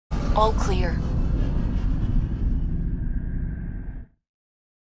All clear.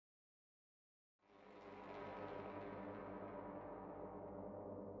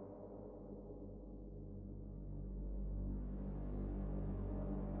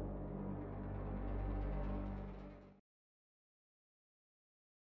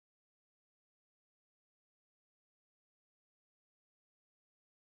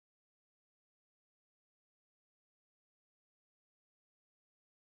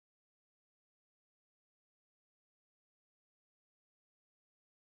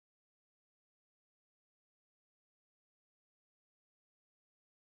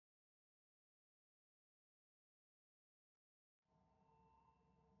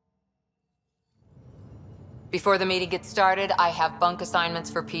 Before the meeting gets started, I have bunk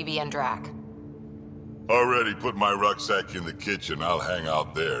assignments for PB and Drac. Already put my rucksack in the kitchen. I'll hang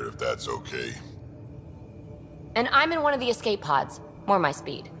out there if that's okay. And I'm in one of the escape pods. More my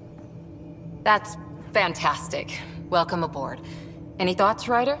speed. That's fantastic. Welcome aboard. Any thoughts,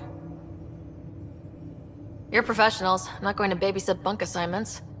 Ryder? You're professionals. I'm not going to babysit bunk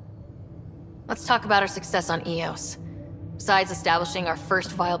assignments. Let's talk about our success on Eos. Besides establishing our first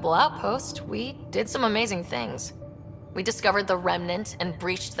viable outpost, we did some amazing things. We discovered the Remnant and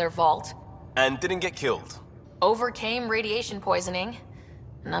breached their vault. And didn't get killed. Overcame radiation poisoning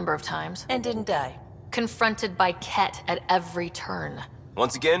a number of times. And didn't die. Confronted by Ket at every turn.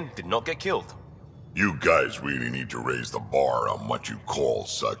 Once again, did not get killed. You guys really need to raise the bar on what you call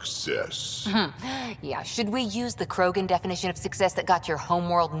success. Yeah, should we use the Krogan definition of success that got your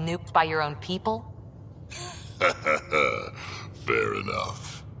homeworld nuked by your own people? Fair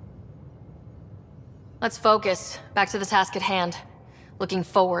enough. Let's focus. Back to the task at hand. Looking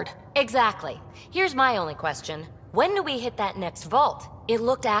forward. Exactly. Here's my only question. When do we hit that next vault? It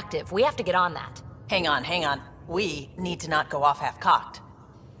looked active. We have to get on that. Hang on. We need to not go off half-cocked.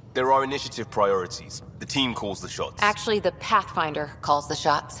 There are initiative priorities. The team calls the shots. Actually, the Pathfinder calls the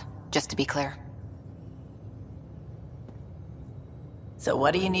shots, just to be clear. So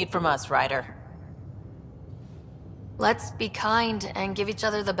what do you need from us, Ryder? Let's be kind and give each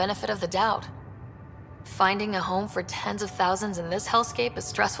other the benefit of the doubt. Finding a home for tens of thousands in this hellscape is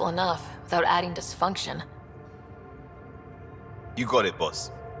stressful enough without adding dysfunction. You got it, boss.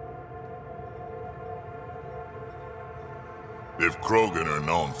 If Krogan are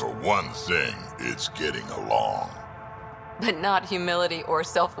known for one thing, it's getting along. But not humility or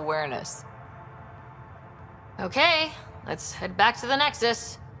self-awareness. Okay, let's head back to the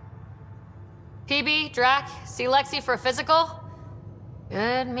Nexus. PB, Drac, see Lexi for a physical?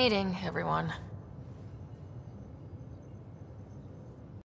 Good meeting, everyone.